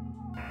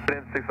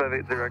 Bonanza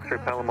 6580 X-ray,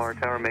 Palomar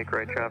Tower, make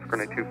right traffic,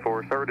 runway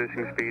 24, start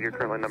reducing speed, you're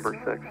currently number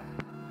 6.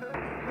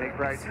 Make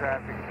right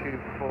traffic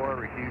 24,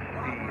 reduce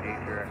speed, 80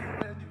 X-ray.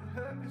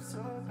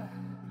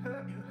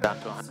 Down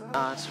to 100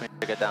 knots, we need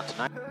to get down to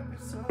 9.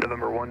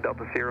 November 1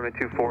 Delta Sierra, runway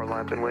 24,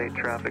 line up and wait,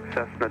 traffic,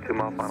 Cessna, 2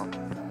 mile final.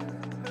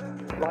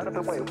 Line up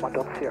and wait, 1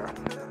 Delta Sierra.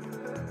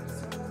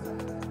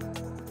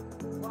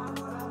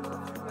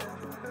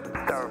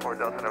 Tower 4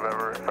 Delta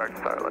November,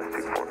 practice wireless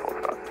 24 full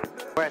stop.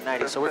 We're at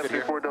 90, so we're good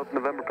here. 54 Delta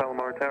November,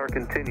 Palomar Tower,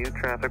 continue.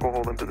 Traffic will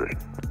hold in position.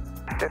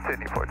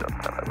 54 Delta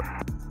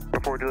November.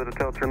 Before Juliet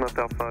Hotel, turn left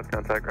Alpha 5,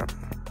 contact ground.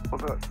 We'll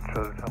do it.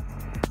 Juliet Hotel.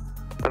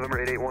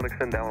 November 881,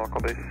 extend down, I'll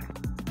call base.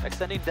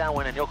 Extending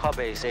downwind and you'll call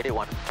base,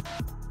 881.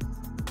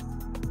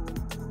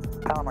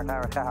 Palomar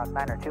Tower, Skyhawk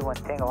 921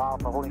 Tango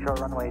Alpha, holding short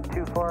runway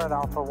 24 at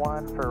Alpha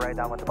 1 for right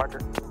downwind departure.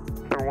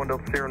 Number 1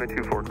 Delta Sierra, runway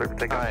 24, clear for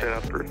takeoff, straight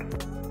out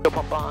approved. Go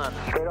pump on.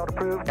 Straight out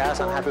approved. Gas,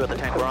 I'm happy with the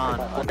tank we're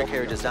on.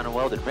 Undercarriage is down and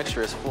welded.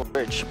 Mixture is full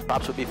bridge.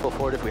 Props would be full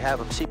forward if we have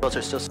them. Seatbelts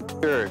are still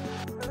secured.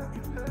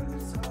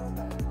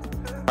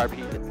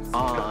 RP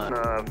on.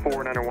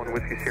 4901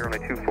 Whiskey Sierra,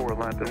 runway 24,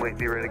 land and wait,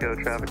 be ready to go.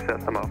 Traffic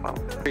set, I'm off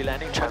final.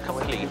 Pre-landing check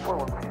complete.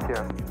 41 Whiskey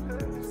Sierra.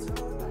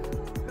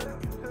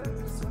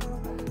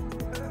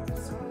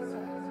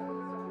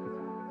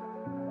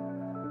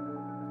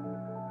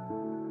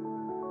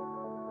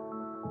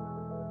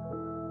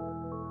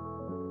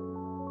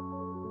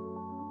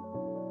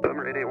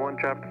 November 881,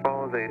 traffic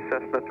follows a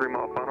Cessna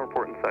 3-mile final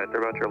report inside.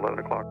 They're about your 11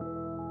 o'clock.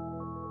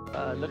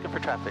 Looking for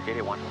traffic,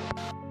 881.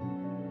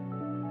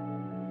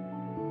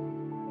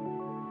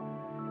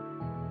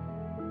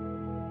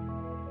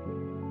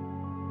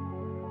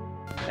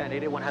 And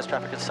 881 has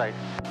traffic in sight.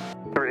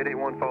 Number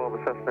 881, follow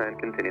the Cessna and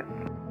continue.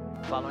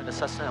 Following the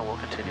Cessna and we'll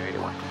continue,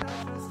 881.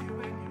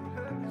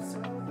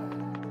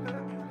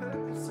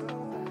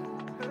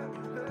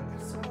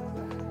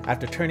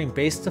 After turning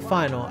base to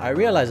final, I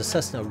realized the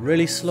Cessna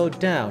really slowed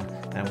down,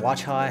 and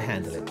watch how I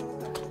handle it.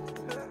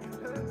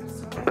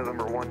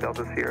 November 1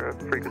 Delta Sierra,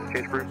 frequency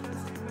change approved.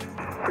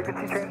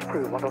 Frequency change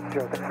approved. 1 Delta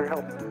Sierra, thanks for your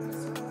help.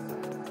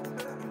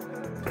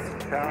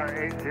 Tower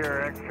 80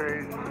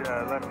 X-rays,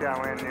 left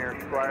downwind near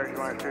Squires, you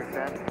want us to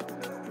extend?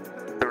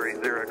 Number 80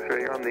 X-ray,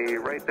 you're on the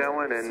right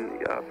downwind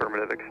and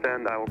affirmative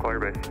extend. I will call your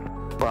base.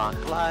 We're on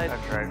glide.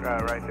 That's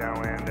right, right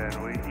downwind, and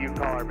you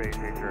call our base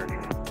 80 X-ray.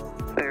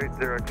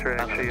 80 X-ray,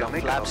 actually, I'll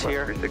make flaps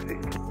here. 360.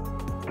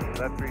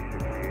 Left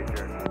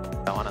 360,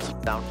 80.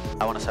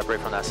 I want to separate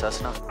from that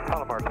Cessna.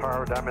 Palomar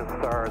Tower, Diamond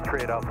Star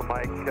 38 Alpha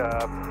Mike,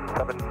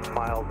 7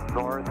 miles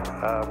north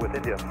with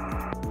India.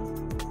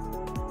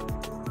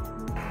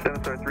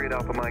 Diamond Star 38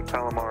 Alpha Mike,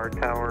 Palomar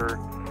Tower,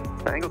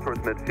 angle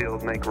towards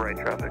midfield, make right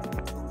traffic.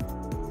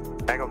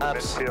 Angle to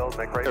midfield,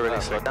 make right really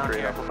traffic, slow down 38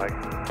 here. Alpha Mike.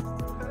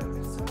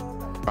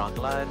 Wrong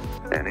glide.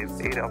 And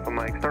 8 Alpha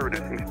Mike, start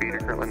reducing speed, you're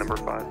currently number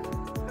 5.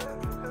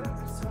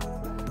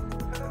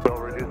 Will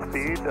reduce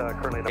speed,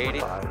 currently number 80.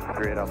 5,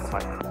 38 Alpha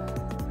Mike.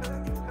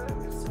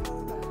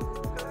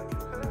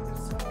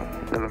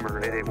 November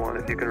 881,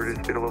 if you can reduce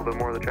speed a little bit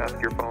more, the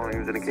traffic you're following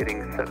is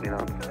indicating 70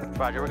 knots.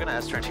 Roger, we're going to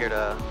S-turn here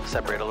to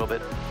separate a little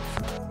bit.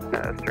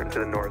 Let's turn to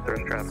the north,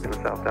 there's traffic in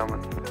the south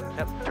downwind.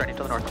 Yep, turning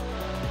to the north.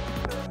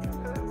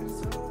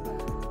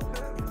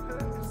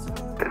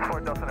 It's 4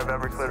 Delta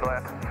November, clear to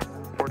land.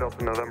 4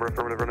 Delta November,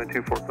 affirmative, running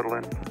 24, clear to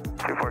land.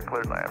 24,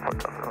 clear to land, 4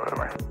 Delta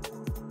November.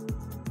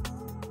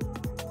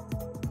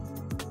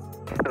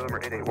 November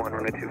 881,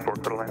 running 24,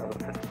 clear to land.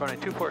 Running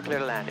 24, clear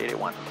to land,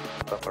 881.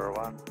 Number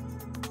 1.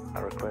 I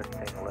request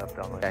taking left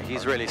on Yeah,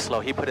 he's really slow.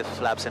 He put his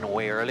flaps in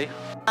way early.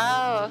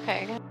 Oh,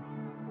 okay.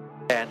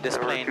 And this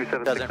plane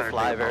doesn't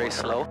fly very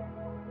slow.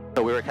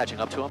 So we were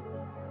catching up to him.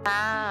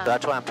 Ah. So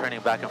that's why I'm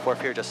turning back and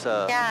forth here just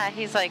to Yeah,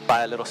 he's like...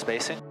 buy a little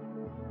spacing.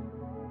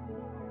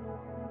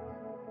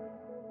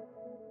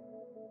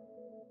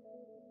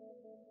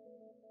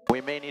 We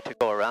may need to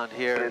go around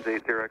here. It's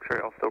 80 X-ray,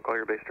 I'll still call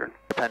your base turn.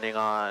 Depending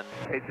on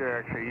 80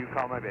 X-ray, you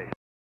call my base.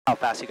 how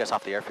fast he gets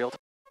off the airfield.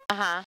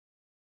 Uh-huh.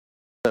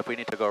 So if we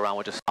need to go around,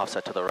 we'll just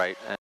offset to the right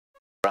and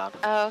around.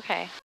 Oh,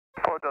 okay.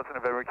 4 Delta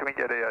November, can we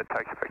get a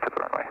taxi back to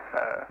the runway?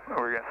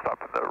 We're going to stop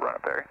at the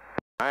run-up area.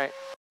 Alright,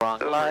 wrong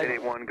November glide.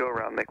 881, go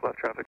around, make left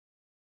traffic.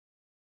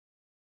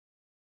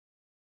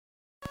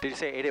 Did you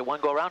say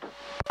 881 go around?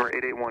 Number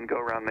 881, go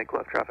around, make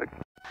left traffic.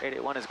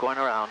 881 is going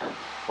around.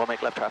 We'll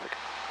make left traffic.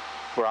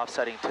 We're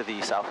offsetting to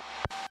the south.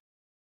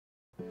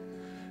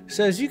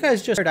 So as you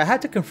guys just heard, I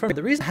had to confirm.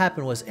 The reason it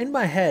happened was in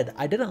my head,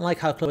 I didn't like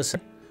how close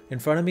in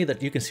front of me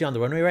that you can see on the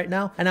runway right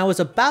now. And I was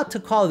about to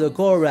call the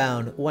go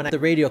around when I got the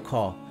radio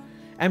call.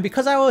 And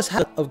because I always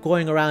had of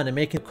going around and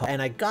making a call,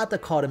 and I got the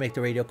call to make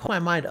the radio call,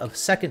 in my mind a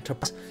second to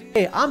press,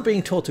 hey, I'm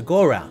being told to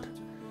go around.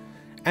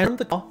 And from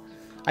the call,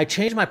 I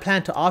changed my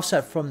plan to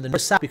offset from the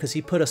north south because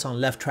he put us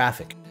on left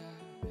traffic.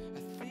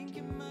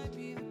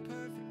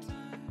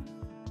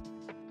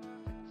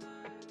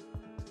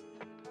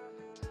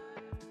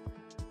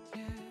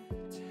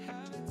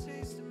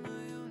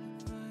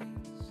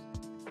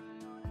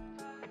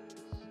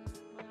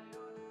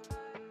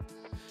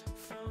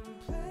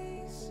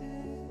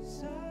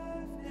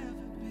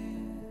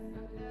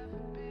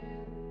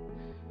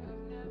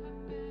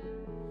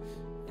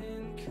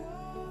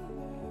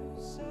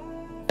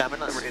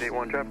 Diamond Number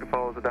 881, traffic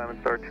follows the Diamond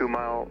Star 2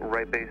 mile,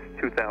 right base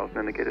 2000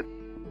 indicated.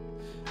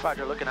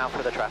 Roger, looking out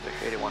for the traffic,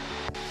 81.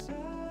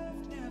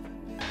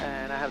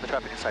 And I have the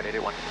traffic inside,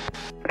 81.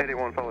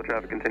 81, follow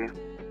traffic, continue.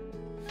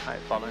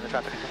 Alright, following the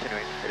traffic and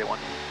continuing, 81.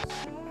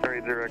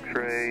 30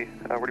 X-ray,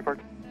 where do you park?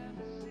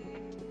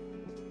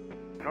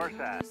 North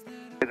side.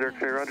 Laser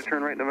X-ray, roger,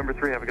 turn right, November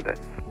 3, have a good day.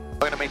 We're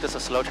going to make this a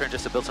slow turn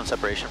just to build some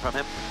separation from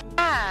him.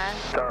 Yeah.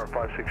 Tower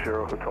 560,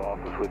 hotel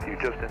office with you,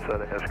 just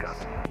inside of ESCON.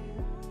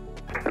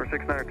 Number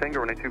 69 Tango,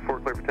 runway 24,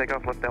 clear for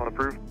takeoff, left down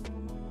approved.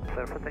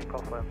 Clear for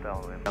takeoff, left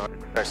down.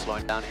 Start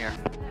slowing down here.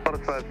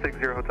 Lotus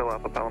 560, Hotel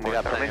Alpha,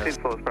 Palomar Tower. Maintain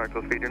slowest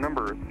practical speed. Your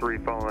number 3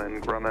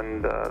 following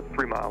Grumman,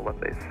 3 mile left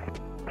base.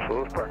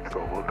 Slowest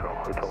practical, we'll go,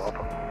 Hotel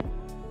Alpha.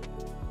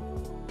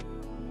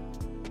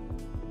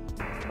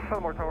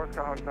 Palomar Tower,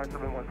 Skyhawk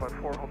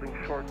 97154, holding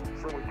short,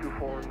 runway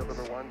 24,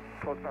 November 1,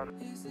 close powder.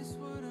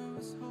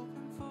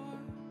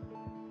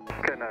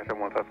 Okay,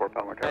 97154,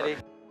 Palomar Tower. Ready?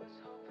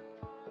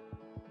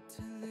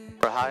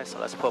 We're high, so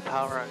let's pull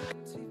power.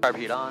 Carb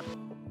heat on.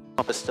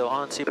 Pump is still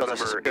on. Seatbelts are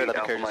secure. Let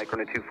the carriage. Mike,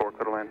 runway 24,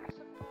 clear to land.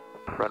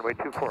 Runway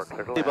 24,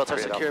 clear to land. Seatbelts are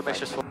secure. Make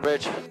sure it's full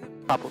bridge.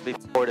 Top will be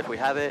forward if we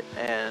have it,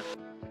 and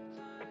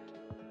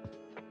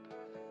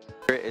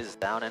it is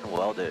down and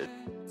welded.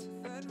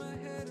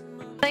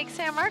 Like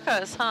San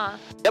Marcos, huh?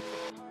 Yep.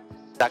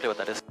 Exactly what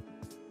that is.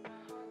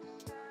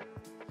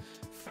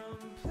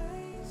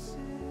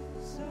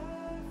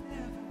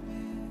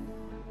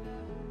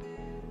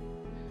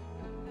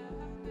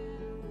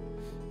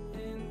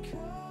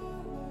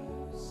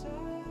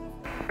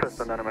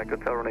 Preston, Dynamic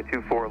Hotel, runway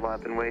 24, line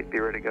up and wait, be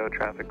ready to go,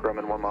 traffic,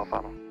 Grumman, 1 mile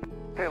final.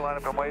 Okay, line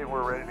up and wait,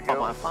 we're ready to go. 1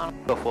 mile final.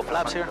 Go full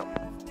flaps here.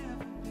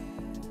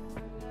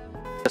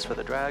 Just for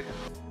the drag.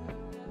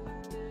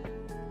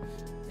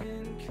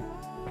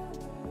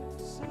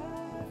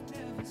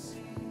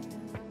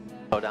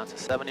 Go down to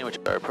 70, which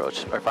is our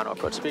approach, our final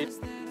approach speed.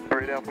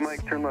 Ready Alpha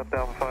Mike, turn left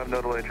Alpha 5,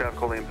 no delay, traffic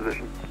holding in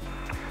position.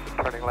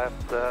 Turning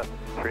left,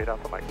 3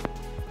 Alpha Mike.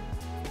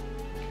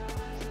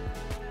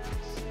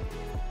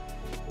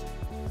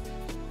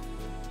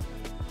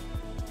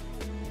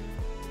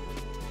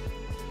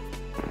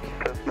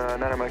 Cessna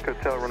 9 Mike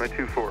Hotel, runway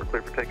 24,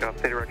 clear for takeoff,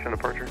 stay direction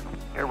departure.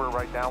 Here we're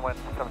right downwind,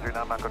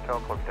 739 Mike Hotel,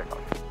 clear for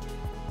takeoff.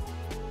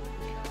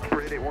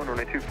 Rate 81,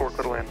 runway 24,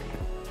 clear to land.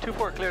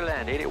 24, clear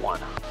land,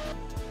 881.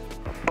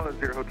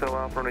 0 Hotel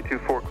Alpha, runway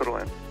 24, clear to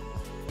land.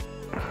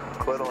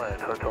 Clear to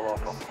land, Hotel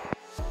Alpha.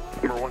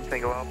 Number 1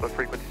 Tango Alpha,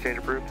 frequency change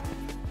approved.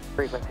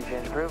 Frequency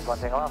change approved, 1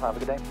 Tango Alpha, have a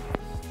good day.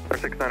 Our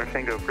 69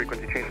 Tango,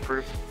 frequency change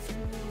approved.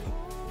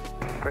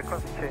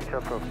 Frequency change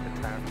approved,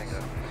 69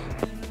 Tango.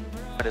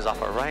 It is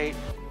off our right.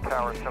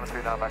 Tower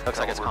 739 Mike. Looks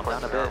like it's calmed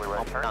down a bit.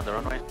 Down the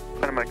runway.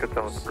 9 Mike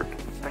Hotel is approved.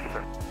 Thank you,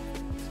 sir.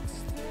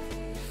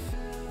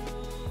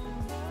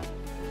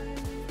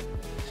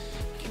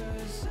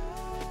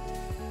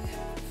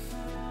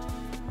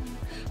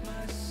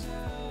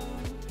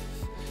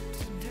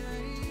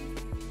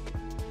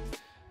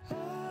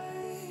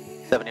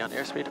 On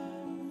airspeed.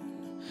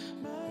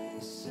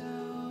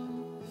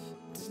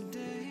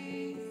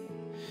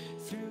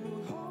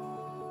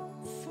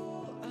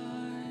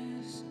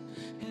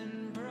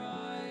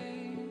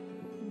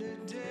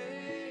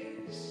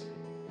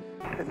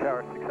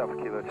 Tower 6 Alpha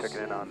Kilo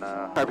checking in on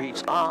Carb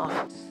heat's off.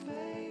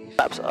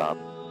 Flaps up.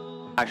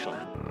 Actually.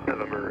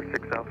 November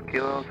 6 Alpha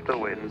Kilo, still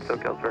waiting.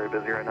 SoCal's very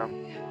busy right now.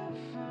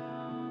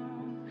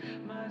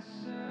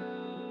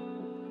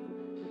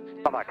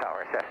 Palomar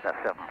Tower, Cessna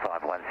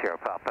 7510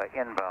 Papa,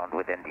 inbound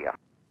with India.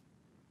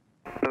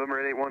 November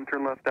 881,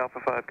 turn left Alpha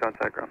 5,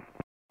 contact ground.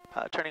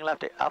 Turning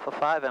left at Alpha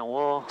 5 and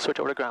we'll switch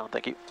over to ground.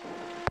 Thank you.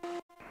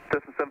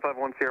 Cessna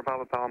 751 Sierra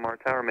Papa, Palomar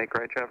Tower, make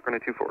right traffic, runway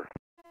 24.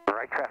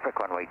 Right traffic,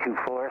 runway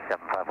 24,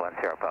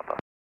 7510 Papa.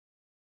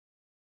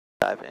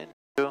 Dive in.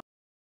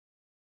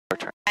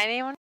 Return.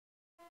 Anyone?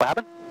 What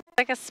happened?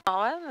 Like a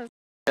small one?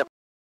 Yep.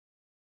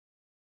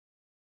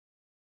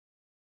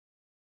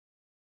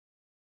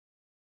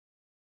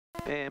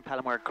 In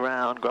Palomar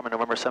ground, Grumman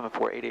November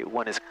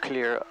 74881 is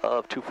clear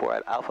of 24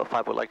 at Alpha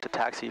 5 would like to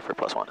taxi for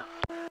 +1.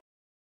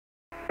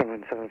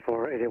 Grumman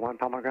 74881,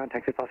 Palomar ground,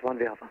 taxi +1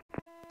 via Alpha.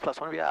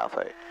 +1 via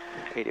Alpha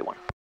 881.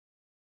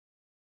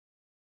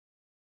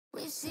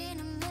 We've seen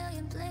a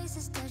million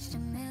places, touched a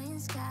million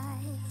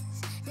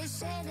skies. They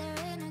say there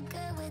ain't a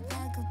good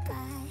without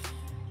goodbye.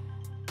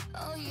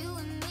 Oh, you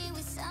and me,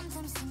 we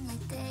sometimes seem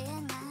like day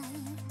and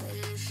night. But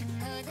you should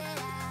know that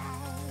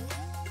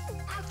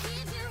I'll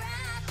keep you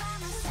right by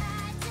my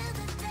side till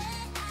the day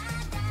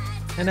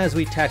I die. And as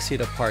we taxi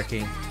to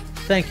parking,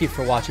 thank you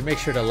for watching. Make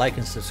sure to like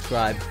and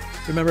subscribe.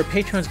 Remember,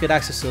 patrons get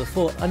access to the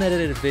full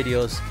unedited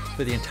videos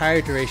for the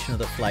entire duration of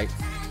the flight.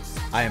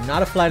 I am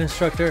not a flight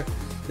instructor.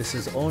 This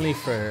is only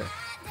for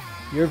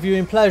your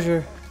viewing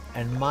pleasure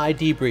and my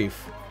debrief.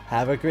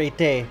 Have a great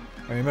day,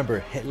 and remember,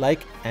 hit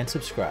like and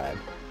subscribe.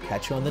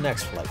 Catch you on the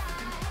next flight.